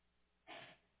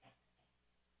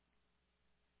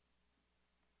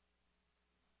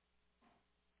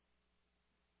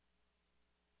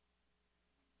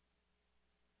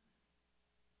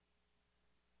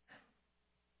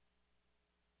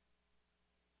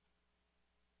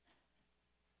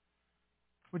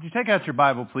Would you take out your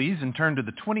Bible, please, and turn to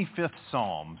the 25th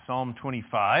Psalm, Psalm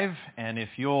 25. And if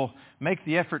you'll make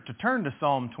the effort to turn to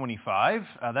Psalm 25,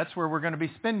 that's where we're going to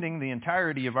be spending the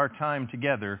entirety of our time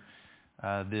together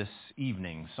this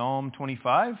evening. Psalm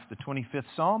 25, the 25th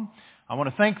Psalm. I want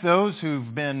to thank those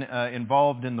who've been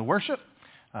involved in the worship.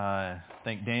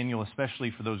 Thank Daniel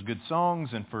especially for those good songs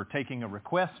and for taking a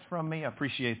request from me. I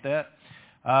appreciate that.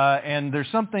 And there's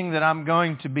something that I'm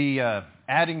going to be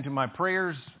adding to my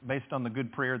prayers based on the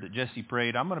good prayer that Jesse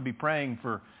prayed. I'm going to be praying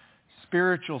for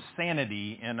spiritual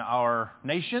sanity in our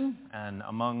nation and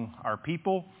among our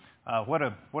people. What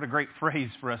a great phrase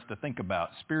for us to think about.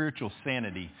 Spiritual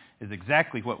sanity is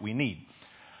exactly what we need.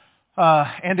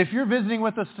 And if you're visiting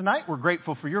with us tonight, we're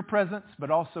grateful for your presence,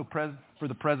 but also for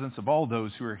the presence of all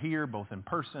those who are here, both in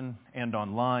person and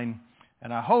online.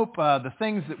 And I hope the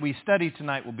things that we study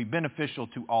tonight will be beneficial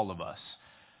to all of us.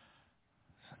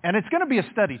 And it's going to be a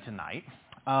study tonight.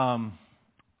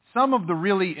 Some of the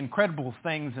really incredible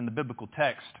things in the biblical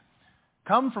text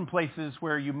come from places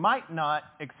where you might not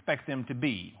expect them to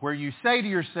be, where you say to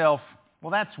yourself, well,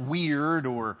 that's weird,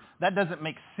 or that doesn't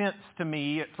make sense to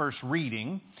me at first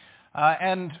reading.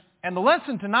 And the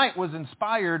lesson tonight was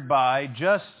inspired by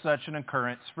just such an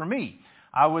occurrence for me.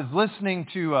 I was listening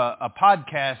to a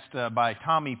podcast by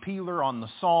Tommy Peeler on the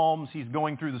Psalms. He's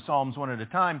going through the Psalms one at a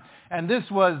time. And this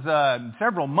was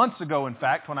several months ago, in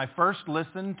fact, when I first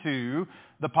listened to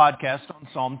the podcast on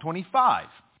Psalm 25.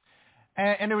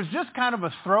 And it was just kind of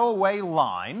a throwaway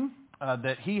line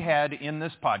that he had in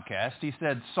this podcast. He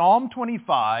said, Psalm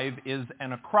 25 is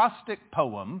an acrostic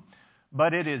poem,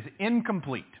 but it is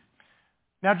incomplete.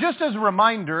 Now, just as a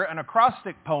reminder, an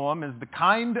acrostic poem is the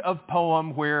kind of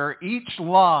poem where each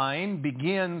line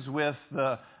begins with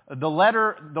the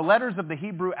letters of the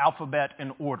Hebrew alphabet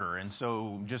in order. And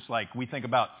so just like we think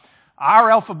about our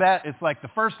alphabet, it's like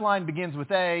the first line begins with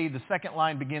A, the second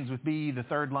line begins with B, the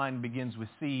third line begins with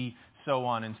C, so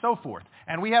on and so forth.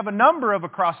 And we have a number of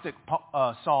acrostic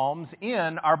psalms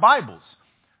in our Bibles.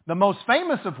 The most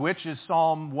famous of which is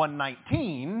Psalm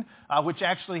 119, which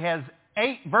actually has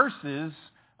 8 verses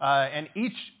and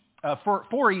each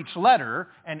for each letter,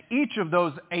 and each of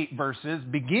those 8 verses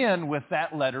begin with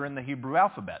that letter in the Hebrew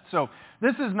alphabet. So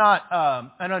this is not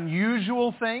an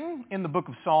unusual thing in the book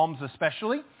of Psalms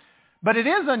especially, but it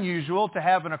is unusual to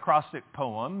have an acrostic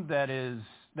poem that is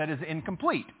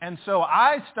incomplete. And so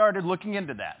I started looking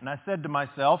into that, and I said to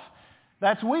myself,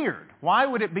 that's weird. Why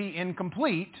would it be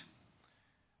incomplete?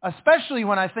 Especially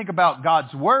when I think about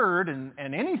God's Word and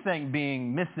anything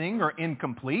being missing or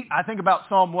incomplete. I think about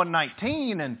Psalm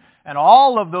 119 and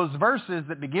all of those verses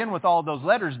that begin with all those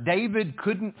letters. David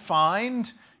couldn't find,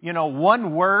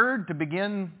 one word to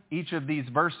begin each of these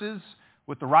verses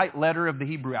with the right letter of the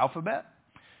Hebrew alphabet.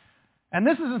 And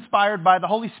this is inspired by the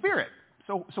Holy Spirit.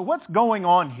 So what's going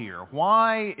on here?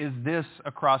 Why is this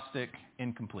acrostic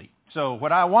incomplete? So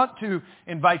what I want to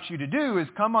invite you to do is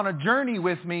come on a journey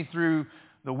with me through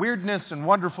the weirdness and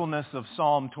wonderfulness of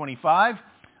Psalm 25.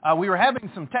 We were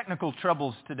having some technical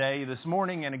troubles this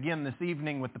morning, and again this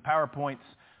evening with the PowerPoints.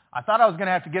 I thought I was going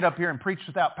to have to get up here and preach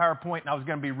without PowerPoint, and I was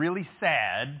going to be really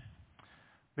sad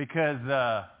because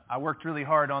I worked really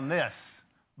hard on this.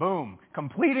 Boom.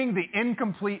 Completing the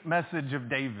incomplete message of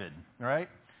David, right?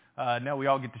 Now we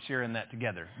all get to share in that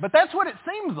together. But that's what it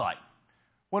seems like.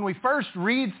 When we first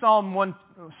read Psalm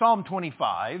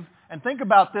 25 and think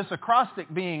about this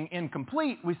acrostic being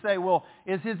incomplete, we say, well,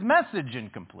 is his message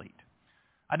incomplete?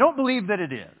 I don't believe that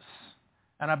it is.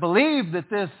 And I believe that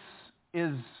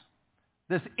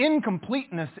this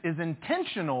incompleteness is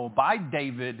intentional by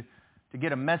David to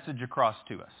get a message across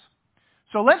to us.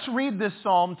 So let's read this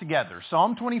psalm together,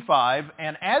 Psalm 25.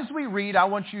 And as we read, I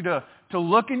want you to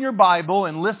look in your Bible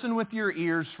and listen with your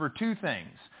ears for 2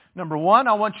 things. Number 1,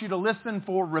 I want you to listen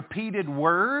for repeated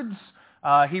words.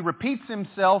 He repeats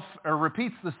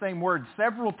the same word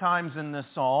several times in this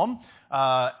psalm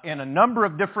in a number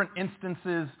of different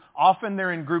instances. Often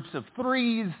they're in groups of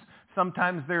 3s.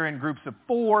 Sometimes they're in groups of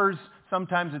 4s.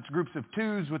 Sometimes it's groups of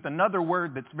 2s with another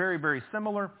word that's very, very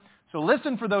similar. So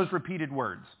listen for those repeated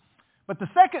words. But the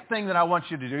second thing that I want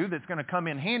you to do that's going to come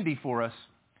in handy for us,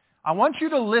 I want you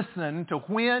to listen to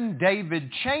when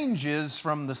David changes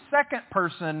from the second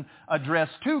person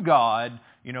addressed to God,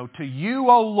 to you,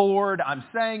 O Lord, I'm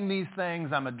saying these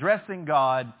things, I'm addressing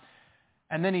God,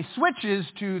 and then he switches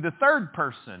to the third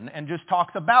person and just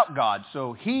talks about God.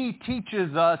 So he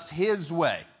teaches us his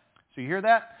way. So you hear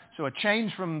that? So a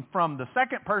change from the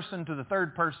second person to the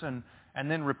third person and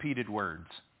then repeated words.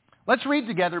 Let's read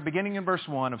together, beginning in verse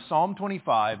 1 of Psalm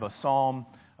 25, a psalm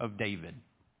of David.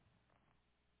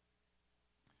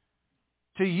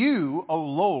 To you, O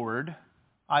Lord,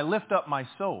 I lift up my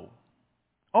soul.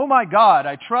 O my God,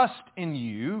 I trust in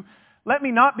you. Let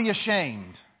me not be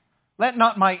ashamed. Let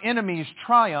not my enemies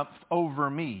triumph over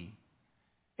me.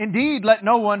 Indeed, let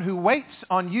no one who waits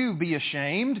on you be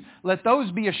ashamed. Let those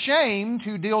be ashamed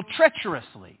who deal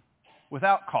treacherously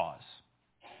without cause.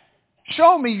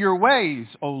 Show me your ways,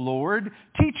 O Lord.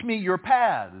 Teach me your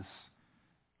paths.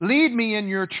 Lead me in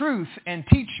your truth and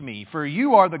teach me, for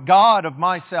you are the God of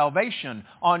my salvation.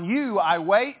 On you I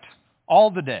wait all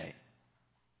the day.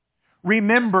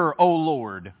 Remember, O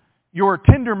Lord, your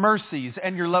tender mercies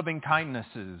and your loving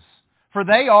kindnesses, for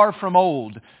they are from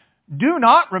old. Do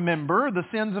not remember the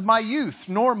sins of my youth,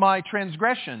 nor my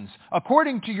transgressions.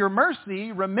 According to your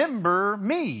mercy, remember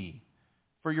me,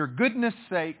 for your goodness'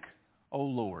 sake, O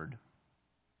Lord.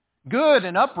 Good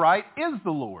and upright is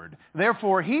the Lord.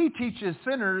 Therefore he teaches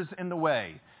sinners in the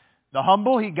way. The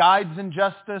humble he guides in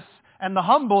justice, and the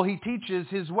humble he teaches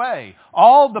his way.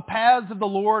 All the paths of the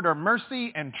Lord are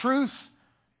mercy and truth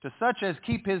to such as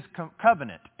keep his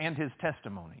covenant and his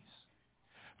testimonies.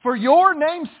 For your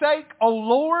name's sake, O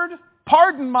Lord,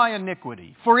 pardon my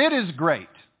iniquity, for it is great.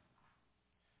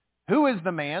 Who is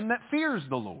the man that fears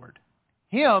the Lord?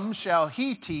 Him shall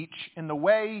he teach in the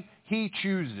way he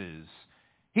chooses.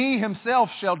 He himself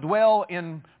shall dwell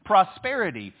in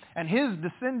prosperity, and his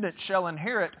descendants shall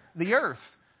inherit the earth.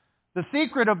 The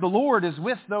secret of the Lord is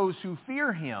with those who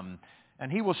fear him, and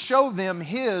he will show them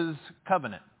his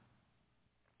covenant.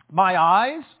 My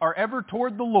eyes are ever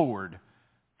toward the Lord,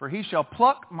 for he shall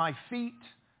pluck my feet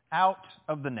out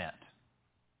of the net.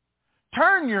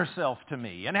 Turn yourself to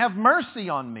me and have mercy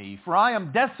on me, for I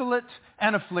am desolate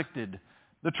and afflicted.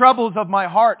 The troubles of my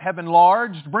heart have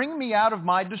enlarged. Bring me out of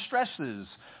my distresses.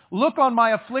 Look on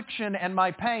my affliction and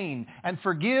my pain, and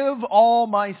forgive all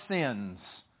my sins.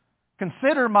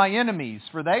 Consider my enemies,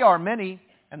 for they are many,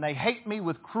 and they hate me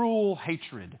with cruel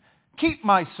hatred. Keep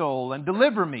my soul and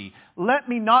deliver me. Let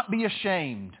me not be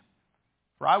ashamed,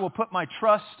 for I will put my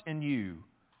trust in you.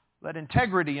 Let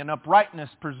integrity and uprightness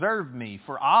preserve me,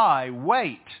 for I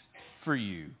wait for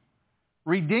you.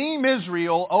 Redeem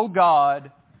Israel, O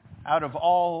God, out of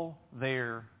all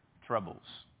their troubles.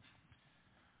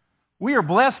 We are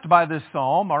blessed by this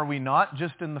psalm, are we not,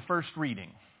 just in the first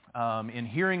reading, in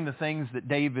hearing the things that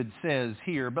David says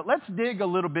here. But let's dig a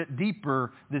little bit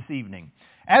deeper this evening.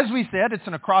 As we said, it's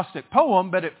an acrostic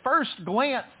poem, but at first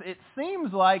glance, it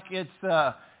seems like it's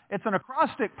an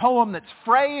acrostic poem that's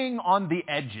fraying on the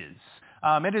edges.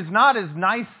 It is not as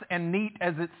nice and neat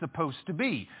as it's supposed to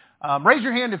be. Raise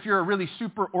your hand if you're a really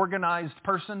super organized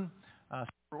person.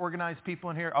 Super organized people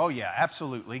in here? Oh yeah,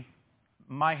 absolutely.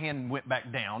 My hand went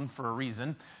back down for a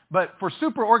reason. But for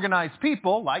super organized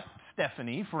people, like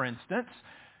Stephanie, for instance,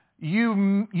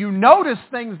 you notice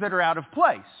things that are out of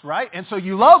place, right? And so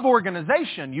you love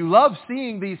organization. You love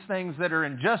seeing these things that are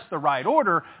in just the right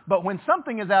order. But when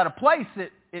something is out of place,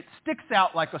 it sticks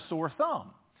out like a sore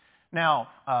thumb. Now,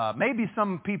 maybe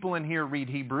some people in here read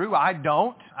Hebrew. I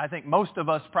don't. I think most of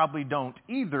us probably don't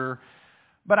either.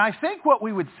 But I think what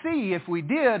we would see if we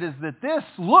did is that this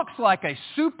looks like a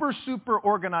super, super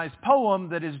organized poem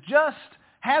that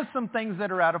has some things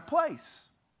that are out of place.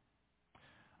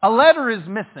 A letter is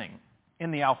missing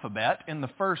in the alphabet in the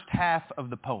first half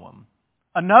of the poem.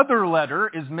 Another letter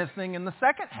is missing in the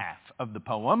second half of the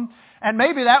poem. And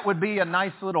maybe that would be a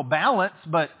nice little balance,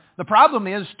 but the problem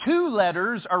is 2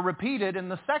 letters are repeated in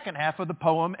the second half of the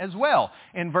poem as well.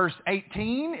 In verse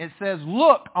 18, it says,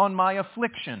 "Look on my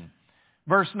affliction."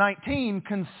 Verse 19,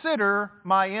 "Consider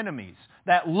my enemies."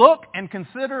 That look and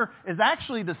consider is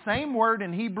actually the same word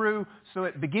in Hebrew, so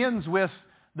it begins with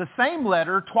the same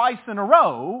letter twice in a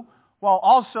row, while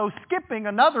also skipping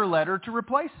another letter to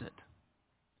replace it.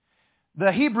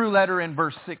 The Hebrew letter in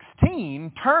verse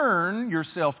 16, "Turn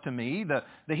yourself to me," the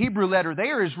Hebrew letter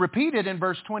there is repeated in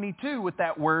verse 22 with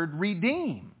that word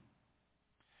 "redeem."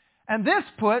 And this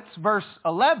puts verse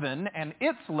 11 and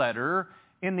its letter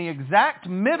in the exact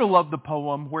middle of the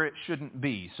poem where it shouldn't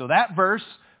be. So that verse,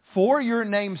 "For your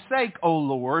name's sake, O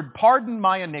Lord, pardon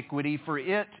my iniquity, for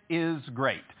it is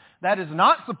great." That is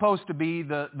not supposed to be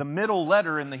the middle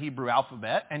letter in the Hebrew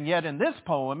alphabet, and yet in this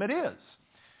poem it is.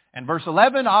 And verse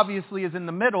 11 obviously is in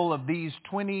the middle of these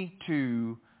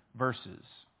 22 verses.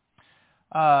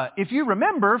 If you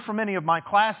remember from any of my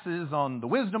classes on the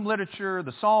wisdom literature,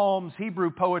 the Psalms,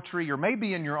 Hebrew poetry, or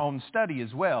maybe in your own study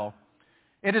as well,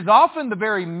 it is often the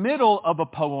very middle of a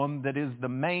poem that is the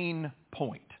main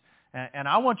point. And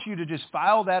I want you to just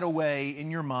file that away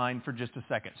in your mind for just a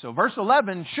second. So verse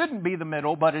 11 shouldn't be the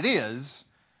middle, but it is.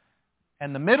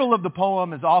 And the middle of the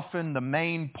poem is often the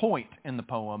main point in the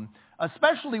poem,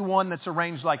 especially one that's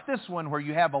arranged like this one, where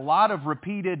you have a lot of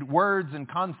repeated words and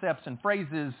concepts and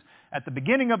phrases at the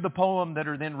beginning of the poem that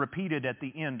are then repeated at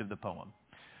the end of the poem.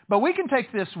 But we can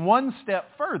take this one step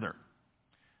further.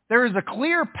 There is a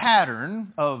clear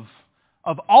pattern of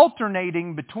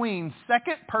alternating between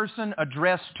second person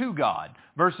address to God.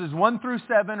 Verses 1 through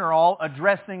 7 are all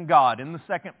addressing God in the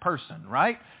second person,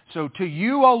 right? So, to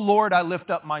you, O Lord, I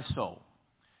lift up my soul.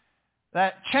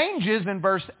 That changes in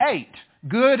verse 8.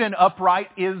 Good and upright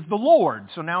is the Lord.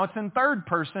 So now it's in third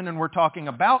person and we're talking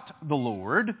about the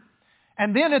Lord.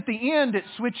 And then at the end it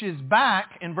switches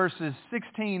back in verses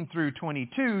 16 through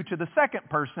 22 to the second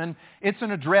person. It's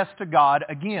an address to God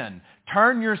again.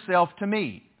 Turn yourself to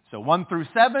me. So 1 through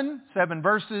 7, 7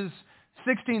 verses.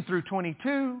 16 through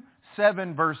 22,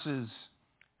 7 verses.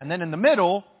 And then in the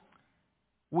middle,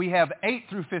 we have 8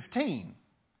 through 15.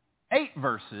 8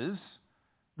 verses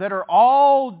that are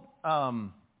all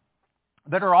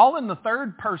in the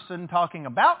third person talking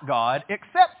about God,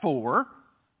 except for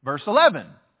verse 11.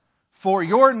 For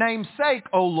your name's sake,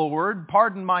 O Lord,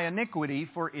 pardon my iniquity,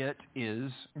 for it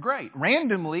is great.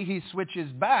 Randomly, he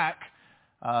switches back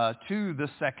to the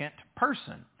second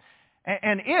person.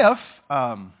 And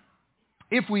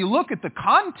if we look at the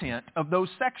content of those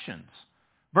sections,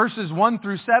 verses 1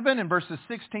 through 7 and verses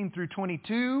 16 through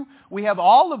 22, we have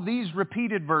all of these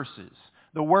repeated verses.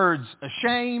 The words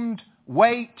ashamed,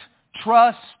 wait,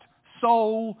 trust,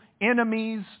 soul,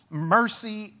 enemies,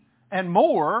 mercy, and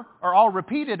more are all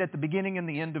repeated at the beginning and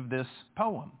the end of this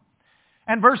poem.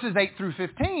 And verses 8 through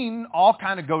 15 all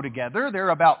kind of go together. They're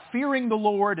about fearing the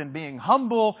Lord and being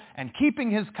humble and keeping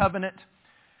His covenant.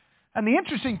 And the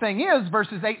interesting thing is,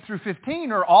 verses 8 through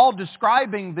 15 are all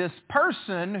describing this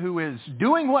person who is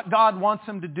doing what God wants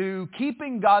him to do,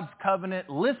 keeping God's covenant,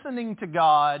 listening to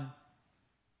God,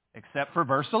 except for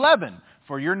verse 11.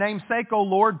 For your name's sake, O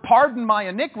Lord, pardon my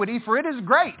iniquity, for it is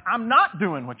great. I'm not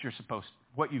doing what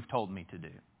you've told me to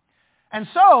do. And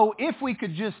so, if we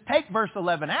could just take verse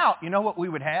 11 out, you know what we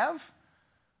would have?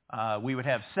 We would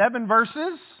have 7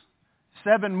 verses,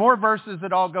 7 more verses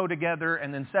that all go together,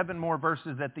 and then 7 more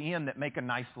verses at the end that make a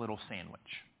nice little sandwich.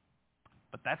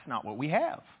 But that's not what we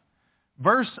have.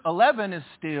 Verse 11 is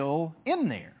still in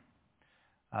there.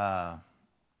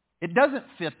 It doesn't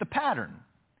fit the pattern.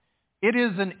 It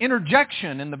is an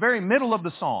interjection in the very middle of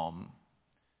the psalm.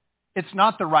 It's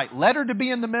not the right letter to be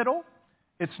in the middle.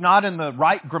 It's not in the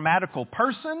right grammatical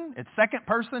person. It's second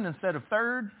person instead of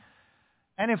third.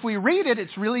 And if we read it,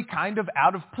 it's really kind of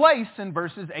out of place in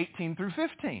verses 18 through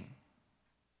 15.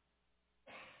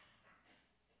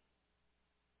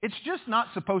 It's just not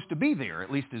supposed to be there,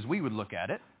 at least as we would look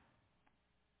at it.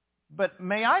 But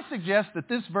may I suggest that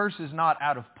this verse is not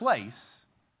out of place.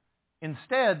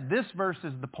 Instead, this verse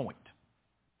is the point.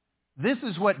 This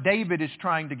is what David is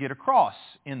trying to get across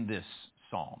in this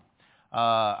psalm.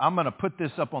 I'm going to put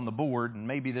this up on the board, and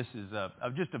maybe this is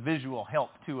just a visual help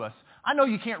to us. I know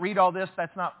you can't read all this.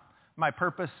 That's not my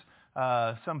purpose.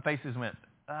 Some faces went,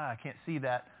 I can't see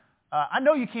that. I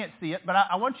know you can't see it, but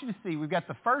I want you to see. We've got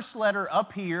the first letter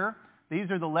up here. These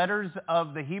are the letters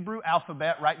of the Hebrew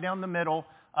alphabet right down the middle.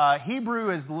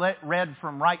 Hebrew is read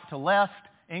from right to left.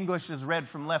 English is read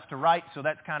from left to right, so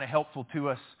that's kind of helpful to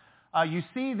us. You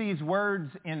see these words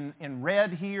in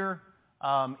red here.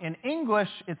 In English,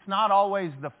 it's not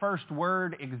always the first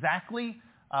word exactly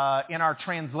in our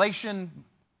translation,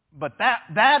 but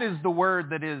that is the word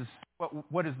that is,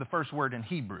 what is the first word in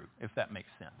Hebrew, if that makes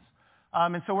sense.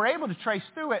 And so we're able to trace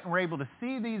through it, and we're able to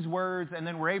see these words, and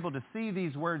then we're able to see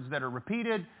these words that are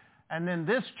repeated. And then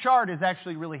this chart is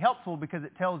actually really helpful because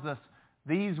it tells us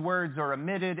these words are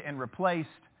omitted and replaced,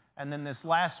 and then this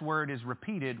last word is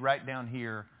repeated right down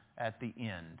here at the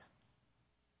end.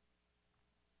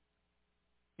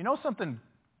 You know something,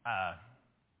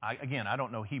 I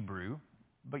don't know Hebrew,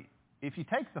 but if you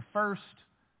take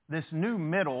this new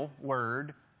middle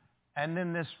word, and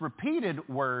then this repeated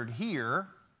word here,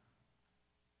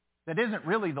 that isn't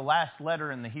really the last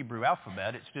letter in the Hebrew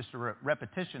alphabet, it's just a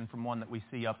repetition from one that we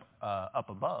see up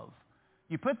above.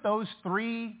 You put those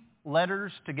 3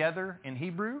 letters together in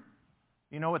Hebrew,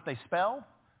 you know what they spell?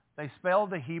 They spell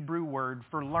the Hebrew word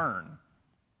for learn.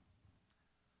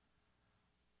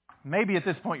 Maybe at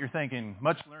this point you're thinking,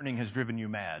 much learning has driven you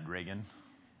mad, Reagan.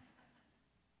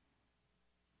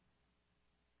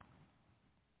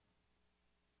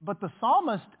 But the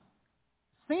psalmist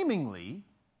seemingly,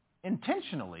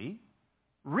 intentionally,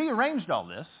 rearranged all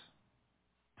this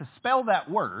to spell that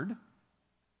word,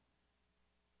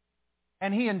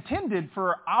 and he intended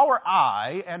for our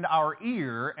eye and our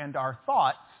ear and our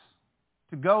thoughts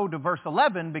to go to verse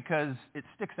 11 because it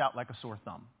sticks out like a sore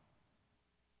thumb.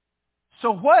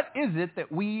 So what is it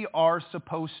that we are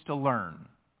supposed to learn?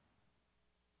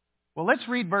 Well, let's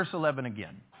read verse 11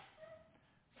 again.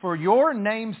 For your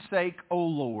name's sake, O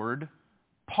Lord,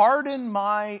 pardon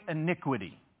my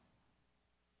iniquity,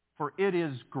 for it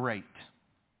is great.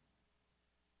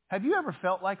 Have you ever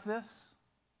felt like this?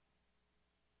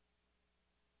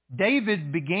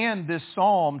 David began this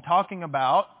psalm talking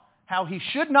about how he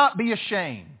should not be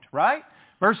ashamed, right?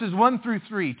 Verses 1 through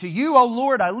 3. To you, O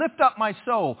Lord, I lift up my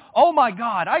soul. Oh my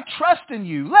God, I trust in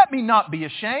you. Let me not be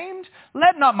ashamed.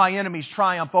 Let not my enemies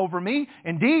triumph over me.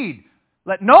 Indeed,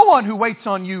 let no one who waits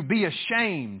on you be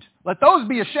ashamed. Let those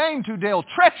be ashamed who deal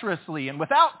treacherously and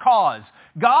without cause.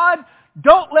 God,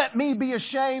 don't let me be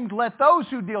ashamed. Let those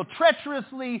who deal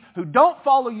treacherously, who don't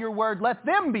follow your word, let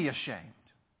them be ashamed.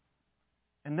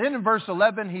 And then in verse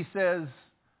 11 he says,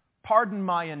 pardon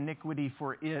my iniquity,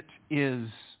 for it is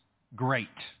great.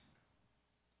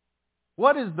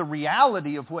 What is the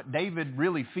reality of what David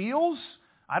really feels?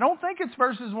 I don't think it's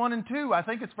verses 1 and 2. I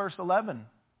think it's verse 11.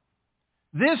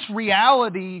 This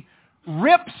reality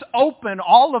rips open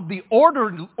all of the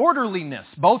orderliness,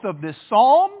 both of this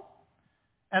psalm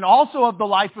and also of the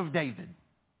life of David.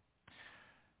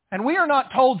 And we are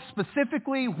not told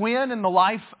specifically when in the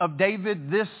life of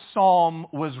David this psalm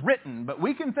was written, but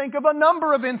we can think of a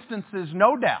number of instances,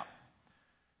 no doubt,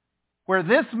 where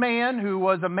this man, who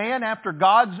was a man after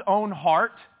God's own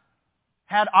heart,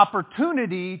 had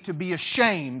opportunity to be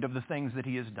ashamed of the things that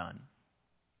he has done.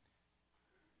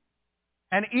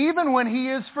 And even when he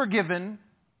is forgiven,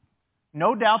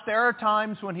 no doubt there are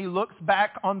times when he looks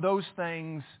back on those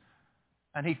things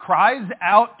and he cries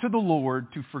out to the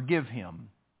Lord to forgive him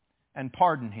and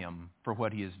pardon him for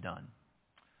what he has done.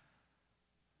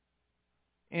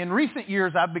 In recent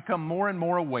years, I've become more and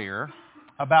more aware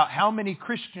about how many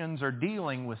Christians are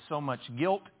dealing with so much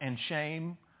guilt and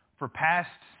shame for past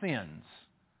sins.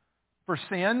 For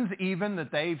sins even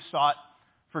that they've sought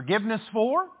forgiveness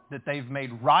for, that they've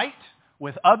made right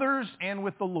with others and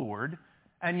with the Lord,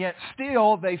 and yet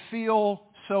still they feel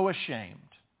so ashamed.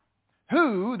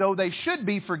 Who, though they should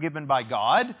be forgiven by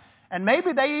God, and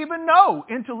maybe they even know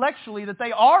intellectually that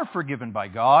they are forgiven by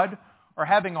God, are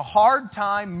having a hard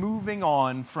time moving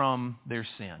on from their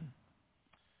sin.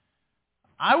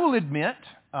 I will admit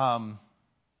that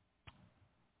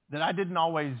I didn't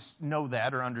always know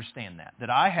that or understand that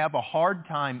I have a hard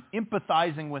time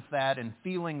empathizing with that and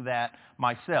feeling that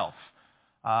myself.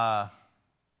 And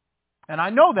I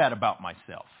know that about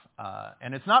myself.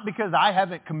 And it's not because I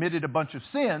haven't committed a bunch of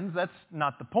sins. That's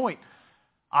not the point.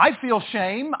 I feel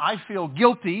shame. I feel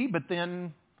guilty, but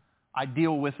then I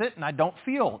deal with it and I don't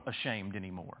feel ashamed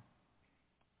anymore.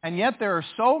 And yet there are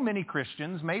so many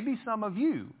Christians, maybe some of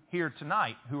you here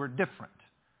tonight, who are different.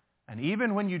 And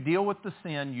even when you deal with the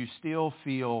sin, you still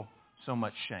feel so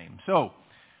much shame. So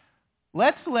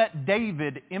let's let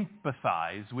David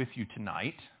empathize with you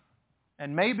tonight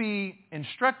and maybe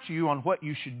instruct you on what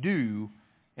you should do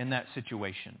in that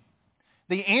situation.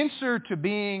 The answer to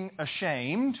being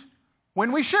ashamed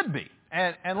when we should be.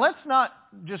 And let's not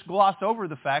just gloss over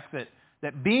the fact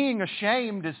that being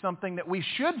ashamed is something that we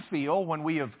should feel when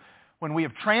we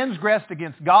have transgressed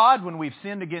against God, when we've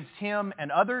sinned against Him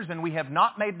and others, and we have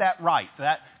not made that right.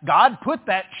 That God put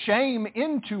that shame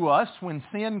into us when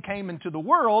sin came into the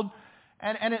world,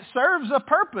 and it serves a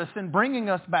purpose in bringing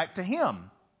us back to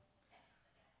Him.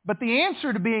 But the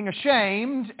answer to being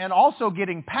ashamed and also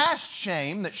getting past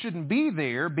shame that shouldn't be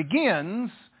there begins,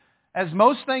 as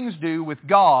most things do, with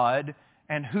God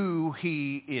and who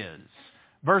He is.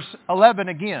 Verse 11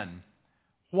 again.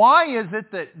 Why is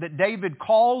it that David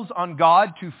calls on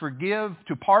God to forgive,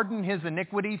 to pardon his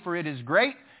iniquity, for it is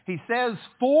great? He says,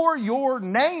 for your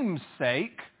name's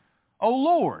sake, O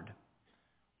Lord.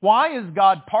 Why is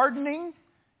God pardoning?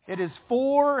 It is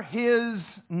for His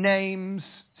name's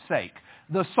sake.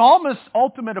 The psalmist's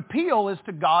ultimate appeal is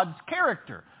to God's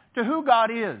character, to who God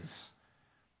is.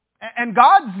 And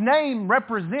God's name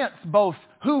represents both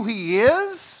who He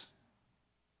is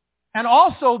and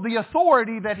also the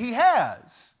authority that He has.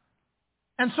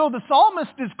 And so the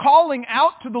psalmist is calling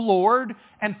out to the Lord,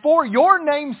 and for your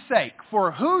name's sake,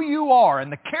 for who you are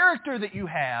and the character that you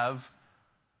have,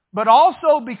 but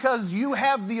also because you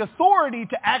have the authority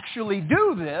to actually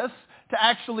do this, to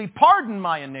actually pardon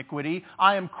my iniquity,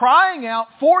 I am crying out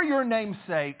for your name's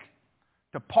sake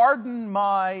to pardon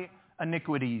my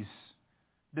iniquities,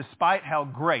 despite how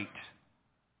great,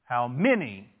 how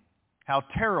many, how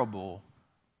terrible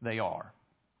they are.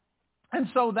 And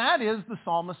so that is the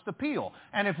psalmist's appeal.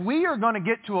 And if we are going to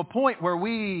get to a point where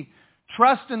we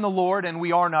trust in the Lord and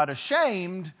we are not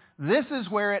ashamed, This is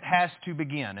where it has to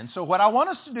begin. And so what I want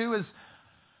us to do is,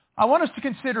 I want us to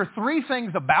consider three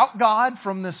things about God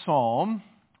from this psalm,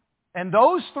 and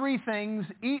those three things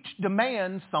each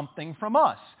demand something from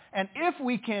us. And if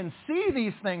we can see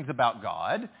these things about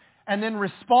God and then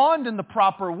respond in the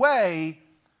proper way,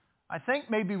 I think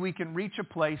maybe we can reach a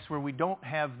place where we don't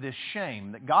have this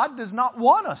shame that God does not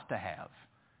want us to have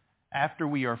after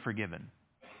we are forgiven.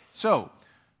 So,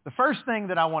 the first thing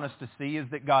that I want us to see is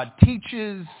that God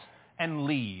teaches and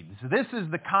leads. This is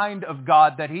the kind of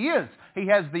God that He is. He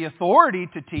has the authority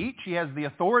to teach. He has the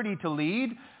authority to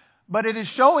lead. But it is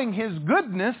showing His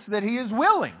goodness that He is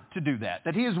willing to do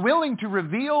that He is willing to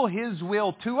reveal His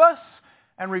will to us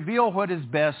and reveal what is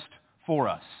best for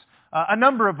us. A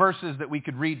number of verses that we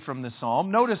could read from this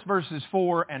psalm. Notice verses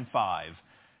 4 and 5.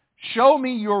 Show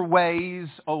me your ways,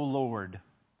 O Lord.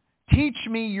 Teach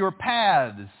me your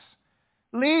paths.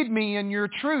 Lead me in your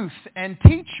truth and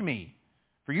teach me.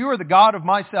 For you are the God of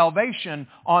my salvation.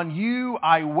 On you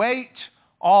I wait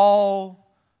all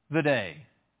the day.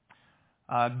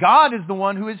 God is the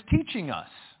one who is teaching us.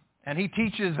 And He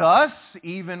teaches us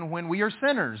even when we are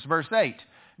sinners. Verse 8.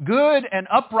 Good and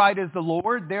upright is the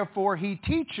Lord, therefore He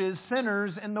teaches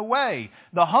sinners in the way.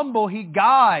 The humble He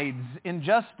guides in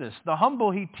justice. The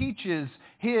humble He teaches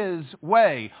His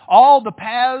way. All the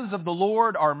paths of the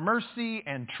Lord are mercy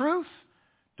and truth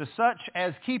to such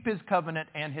as keep His covenant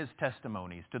and His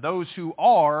testimonies, to those who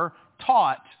are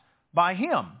taught by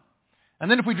Him.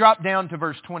 And then if we drop down to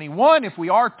verse 21, if we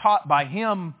are taught by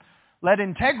Him, let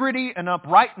integrity and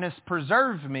uprightness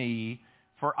preserve me,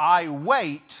 for I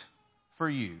wait for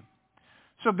you.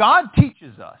 So God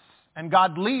teaches us and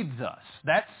God leads us.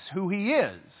 That's who He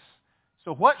is.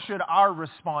 So what should our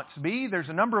response be? There's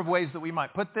a number of ways that we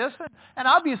might put this, and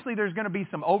obviously there's going to be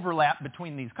some overlap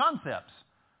between these concepts.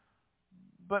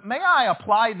 But may I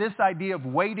apply this idea of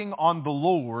waiting on the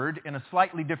Lord in a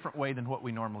slightly different way than what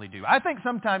we normally do? I think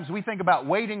sometimes we think about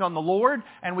waiting on the Lord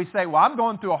and we say, well, I'm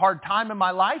going through a hard time in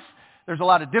my life. There's a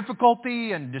lot of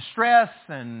difficulty and distress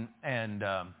and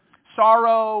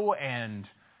sorrow and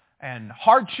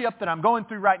hardship that I'm going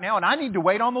through right now, and I need to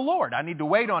wait on the Lord. I need to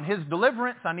wait on His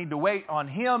deliverance. I need to wait on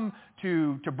Him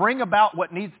to bring about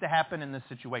what needs to happen in this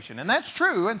situation. And that's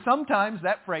true, and sometimes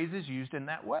that phrase is used in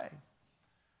that way.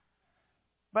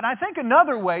 But I think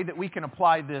another way that we can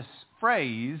apply this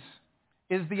phrase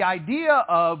is the idea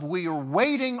of we are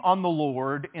waiting on the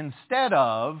Lord instead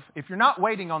of, if you're not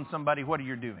waiting on somebody, what are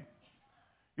you doing?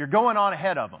 You're going on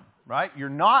ahead of them, right? You're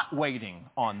not waiting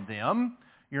on them.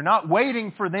 You're not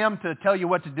waiting for them to tell you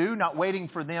what to do, not waiting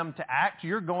for them to act.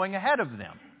 You're going ahead of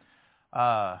them.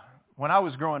 When I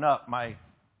was growing up, my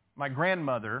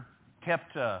grandmother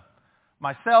kept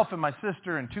myself and my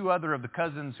sister and two other of the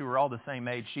cousins who were all the same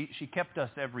age, she kept us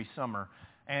every summer.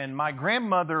 And my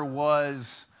grandmother was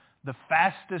the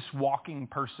fastest walking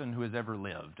person who has ever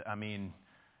lived. I mean,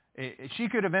 she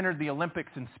could have entered the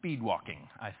Olympics in speed walking,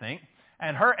 I think.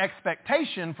 And her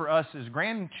expectation for us as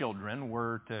grandchildren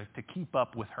were to keep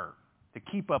up with her, to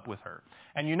keep up with her.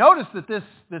 And you notice that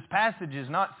this passage is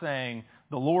not saying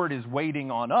the Lord is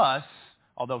waiting on us,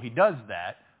 although He does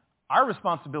that. Our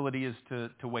responsibility is to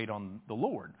wait on the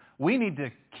Lord. We need to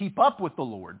keep up with the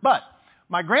Lord. But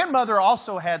my grandmother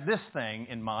also had this thing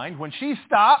in mind. When she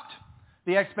stopped,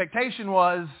 the expectation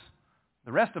was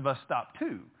the rest of us stop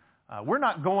too. We're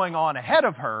not going on ahead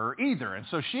of her either. And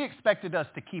so she expected us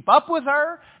to keep up with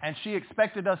her, and she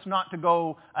expected us not to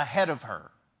go ahead of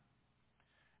her.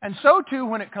 And so too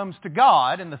when it comes to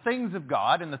God and the things of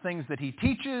God and the things that He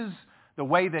teaches, the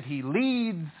way that He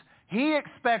leads, He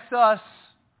expects us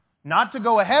not to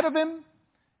go ahead of Him,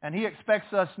 and He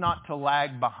expects us not to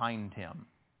lag behind Him.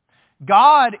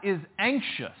 God is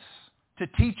anxious to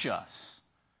teach us,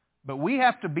 but we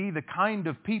have to be the kind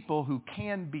of people who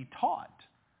can be taught.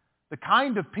 The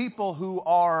kind of people who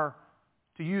are,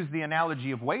 to use the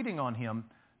analogy of waiting on Him,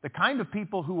 the kind of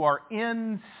people who are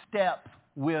in step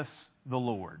with the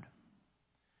Lord.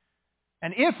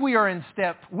 And if we are in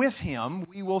step with Him,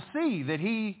 we will see that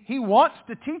He wants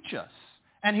to teach us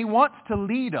and He wants to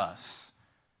lead us.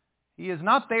 He is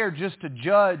not there just to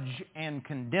judge and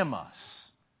condemn us,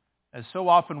 as so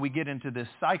often we get into this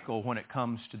cycle when it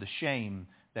comes to the shame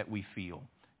that we feel.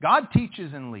 God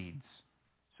teaches and leads,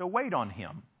 so wait on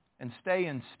Him and stay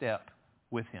in step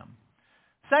with Him.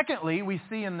 Secondly, we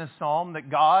see in this psalm that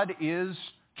God is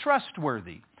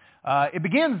trustworthy. It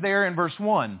begins there in verse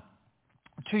 1.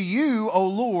 To you, O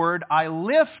Lord, I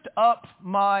lift up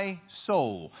my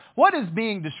soul. What is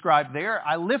being described there?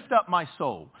 I lift up my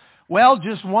soul. Well,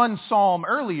 just one psalm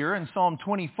earlier in Psalm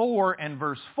 24 and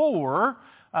verse 4,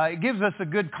 it gives us a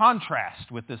good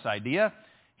contrast with this idea.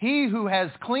 he who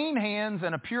has clean hands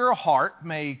and a pure heart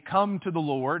may come to the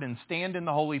Lord and stand in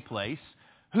the holy place,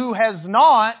 who has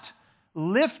not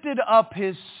lifted up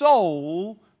his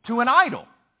soul to an idol.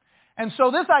 And so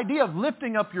this idea of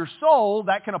lifting up your soul,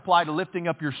 that can apply to lifting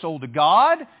up your soul to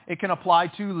God. It can apply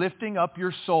to lifting up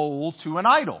your soul to an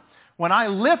idol. When I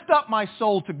lift up my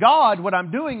soul to God, what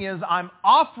I'm doing is I'm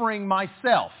offering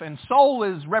myself. And soul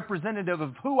is representative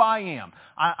of who I am.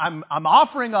 I'm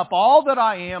offering up all that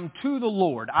I am to the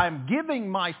Lord. I'm giving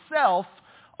myself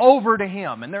over to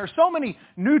Him. And there are so many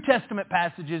New Testament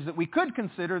passages that we could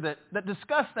consider that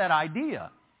discuss that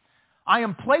idea. I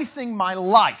am placing my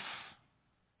life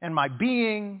and my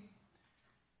being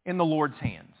in the Lord's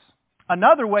hands.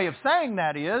 Another way of saying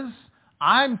that is,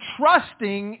 I'm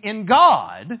trusting in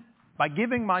God by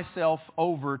giving myself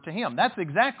over to Him. That's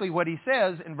exactly what he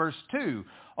says in verse 2.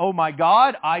 Oh my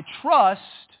God, I trust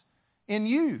in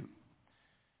you.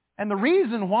 And the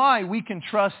reason why we can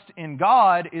trust in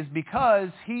God is because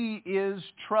He is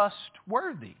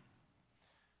trustworthy.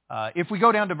 If we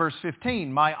go down to verse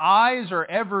 15, my eyes are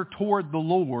ever toward the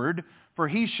Lord, for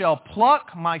He shall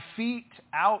pluck my feet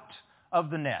out of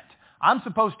the net. I'm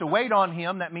supposed to wait on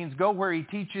Him. That means go where He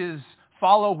teaches,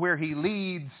 follow where He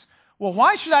leads. Well,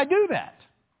 why should I do that?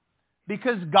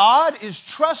 Because God is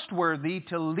trustworthy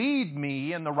to lead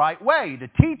me in the right way, to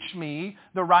teach me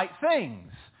the right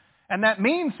things. And that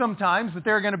means sometimes that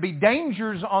there are going to be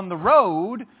dangers on the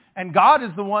road, and God is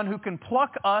the one who can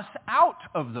pluck us out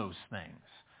of those things.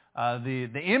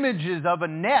 The image is of a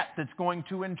net that's going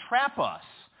to entrap us.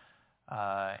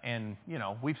 And, you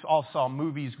know, we've all saw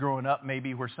movies growing up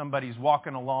maybe where somebody's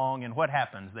walking along and what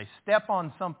happens? They step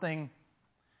on something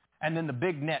and then the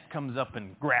big net comes up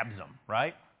and grabs them,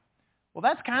 right? Well,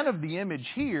 that's kind of the image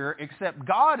here, except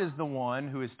God is the one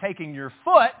who is taking your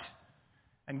foot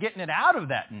and getting it out of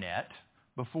that net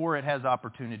before it has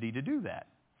opportunity to do that.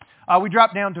 We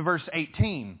drop down to verse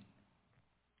 18.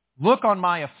 Look on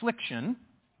my affliction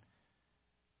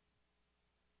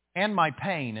and my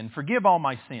pain, and forgive all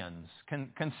my sins.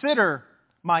 Consider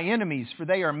my enemies, for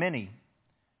they are many,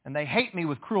 and they hate me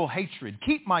with cruel hatred.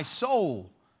 Keep my soul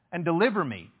and deliver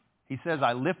me. He says,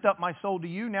 I lift up my soul to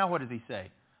you. Now what does he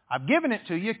say? I've given it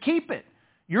to you. Keep it.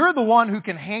 You're the one who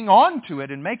can hang on to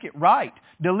it and make it right.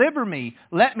 Deliver me.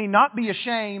 Let me not be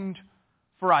ashamed,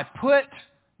 for I put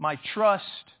my trust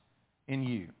in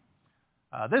you.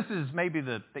 This is maybe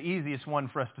the easiest one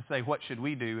for us to say, what should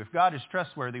we do? If God is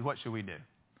trustworthy, what should we do?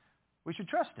 We should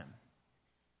trust Him.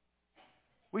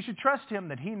 We should trust Him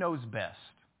that He knows best.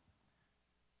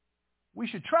 We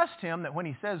should trust Him that when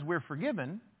He says we're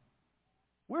forgiven,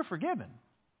 we're forgiven.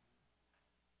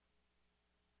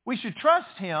 We should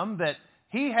trust Him that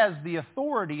He has the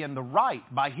authority and the right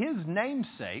by His name's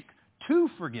sake to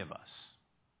forgive us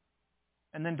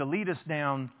and then to lead us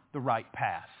down the right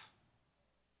path.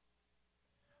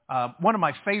 One of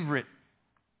my favorite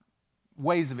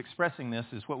ways of expressing this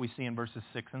is what we see in verses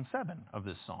 6 and 7 of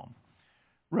this psalm.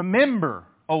 Remember,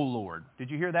 O Lord. Did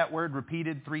you hear that word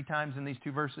repeated 3 times in these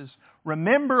 2 verses?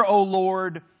 Remember, O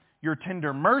Lord, your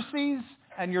tender mercies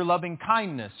and your loving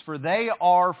kindness, for they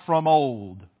are from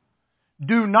old.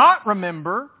 Do not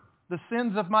remember the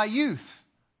sins of my youth,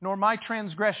 nor my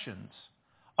transgressions.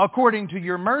 According to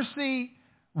your mercy,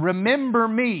 remember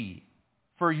me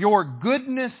for your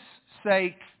goodness'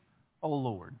 sake, O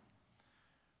Lord.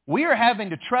 We are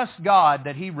having to trust God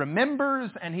that He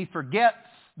remembers and He forgets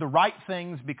the right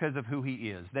things because of who He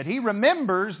is. That He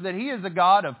remembers that He is a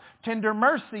God of tender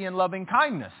mercy and loving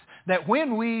kindness. That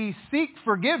when we seek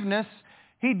forgiveness,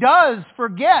 He does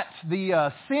forget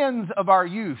the sins of our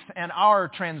youth and our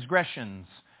transgressions.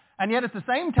 And yet at the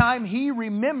same time, He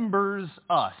remembers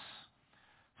us.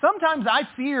 Sometimes I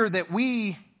fear that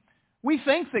we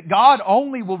think that God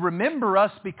only will remember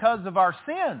us because of our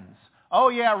sins. Oh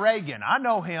yeah, Reagan, I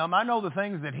know him. I know the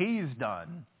things that he's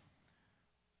done.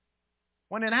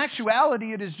 When in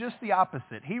actuality, it is just the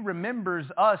opposite. He remembers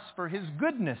us for His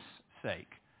goodness' sake,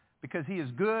 because He is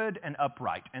good and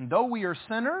upright. And though we are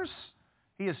sinners,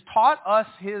 He has taught us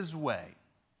His way.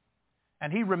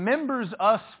 And He remembers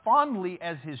us fondly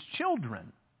as His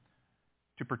children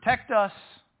to protect us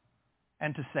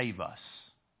and to save us.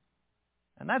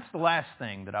 And that's the last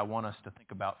thing that I want us to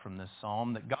think about from this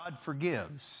psalm, that God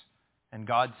forgives and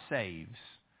God saves.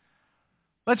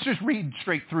 Let's just read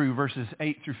straight through verses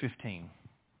 8 through 15.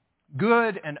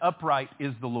 Good and upright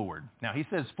is the Lord. Now he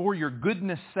says, for your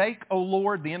goodness' sake, O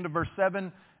Lord, the end of verse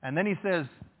 7. And then he says,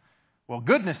 well,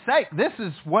 goodness' sake, this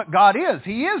is what God is.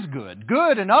 He is good.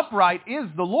 Good and upright is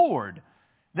the Lord.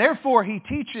 Therefore He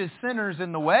teaches sinners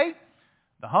in the way.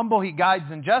 The humble He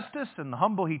guides in justice, and the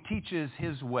humble He teaches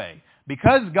His way.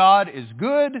 Because God is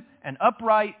good and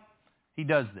upright, He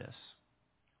does this.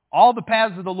 All the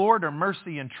paths of the Lord are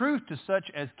mercy and truth to such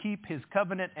as keep His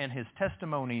covenant and His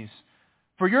testimonies.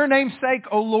 For your name's sake,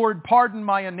 O Lord, pardon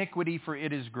my iniquity, for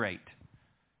it is great.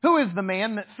 Who is the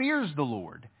man that fears the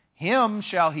Lord? Him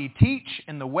shall He teach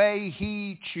in the way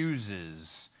He chooses.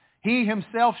 He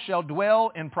himself shall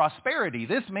dwell in prosperity.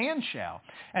 This man shall.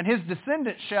 And his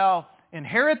descendants shall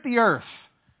inherit the earth.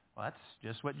 Well, that's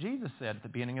just what Jesus said at the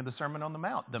beginning of the Sermon on the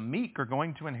Mount. The meek are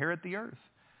going to inherit the earth.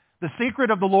 The secret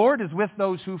of the Lord is with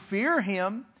those who fear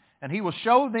Him, and He will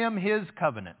show them His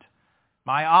covenant.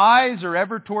 My eyes are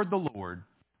ever toward the Lord,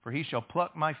 for He shall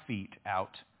pluck my feet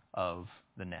out of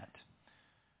the net.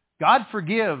 God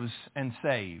forgives and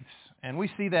saves, and we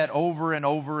see that over and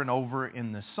over and over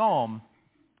in this psalm.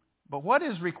 But what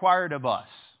is required of us?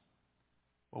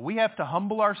 Well, we have to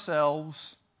humble ourselves,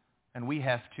 and we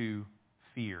have to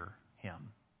fear Him.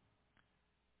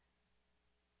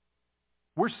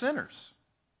 We're sinners,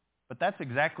 but that's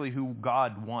exactly who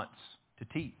God wants to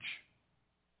teach.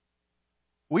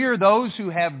 We are those who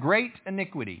have great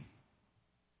iniquity,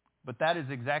 but that is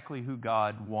exactly who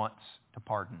God wants to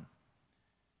pardon.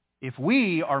 If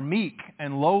we are meek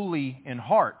and lowly in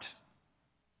heart,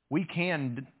 we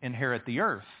can inherit the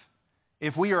earth.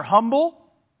 If we are humble,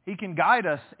 He can guide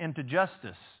us into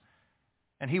justice,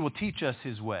 and He will teach us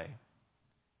His way.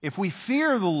 If we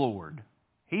fear the Lord,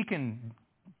 He can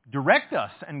direct us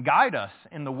and guide us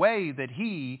in the way that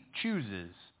He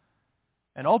chooses.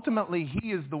 And ultimately,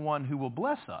 He is the one who will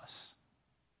bless us.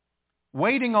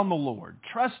 Waiting on the Lord,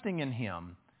 trusting in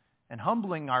Him, and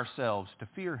humbling ourselves to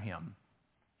fear Him.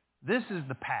 This is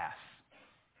the path.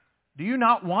 Do you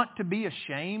not want to be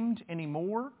ashamed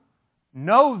anymore?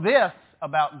 Know this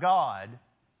about God,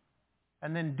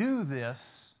 and then do this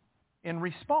in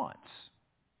response.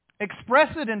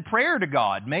 Express it in prayer to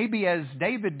God, maybe as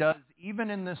David does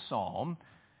even in this psalm,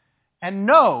 and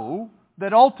know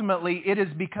that ultimately it is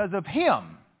because of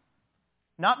Him,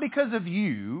 not because of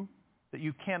you, that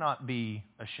you cannot be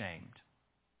ashamed,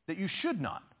 that you should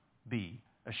not be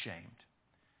ashamed.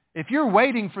 If you're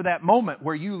waiting for that moment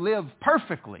where you live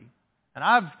perfectly, and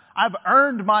I've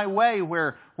earned my way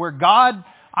where God,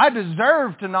 I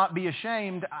deserve to not be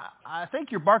ashamed, I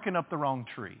think you're barking up the wrong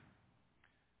tree.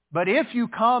 But if you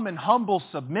come in humble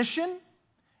submission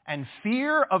and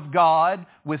fear of God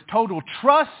with total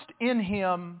trust in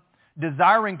Him,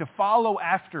 desiring to follow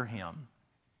after Him,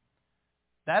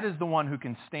 that is the one who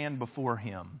can stand before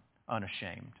Him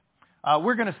unashamed.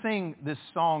 We're going to sing this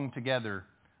song together,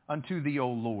 Unto Thee, O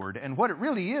Lord. And what it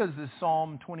really is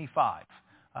Psalm 25.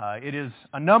 It is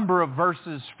a number of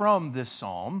verses from this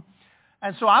psalm.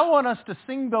 And so I want us to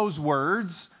sing those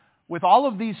words with all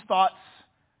of these thoughts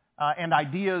and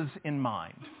ideas in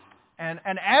mind. And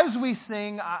as we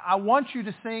sing, I want you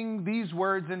to sing these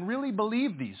words and really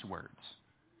believe these words.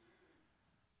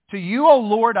 To You, O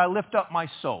Lord, I lift up my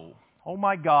soul. O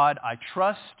my God, I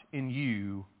trust in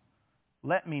You.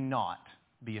 Let me not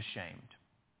be ashamed.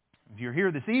 If you're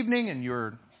here this evening and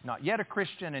you're not yet a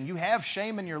Christian and you have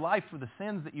shame in your life for the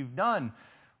sins that you've done,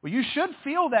 well, you should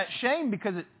feel that shame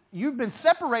because you've been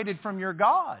separated from your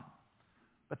God.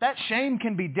 But that shame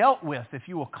can be dealt with if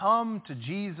you will come to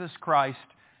Jesus Christ,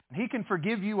 and He can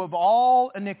forgive you of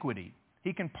all iniquity.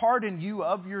 He can pardon you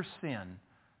of your sin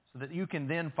so that you can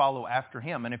then follow after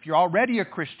Him. And if you're already a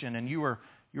Christian and you're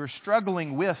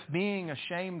struggling with being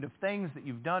ashamed of things that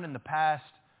you've done in the past,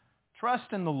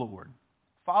 trust in the Lord.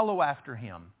 Follow after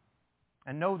Him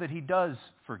and know that He does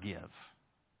forgive.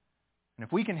 And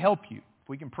if we can help you, if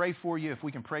we can pray for you, if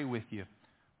we can pray with you,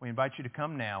 we invite you to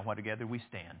come now while together we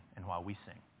stand and while we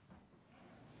sing.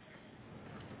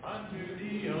 Unto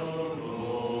Thee, O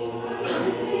Lord.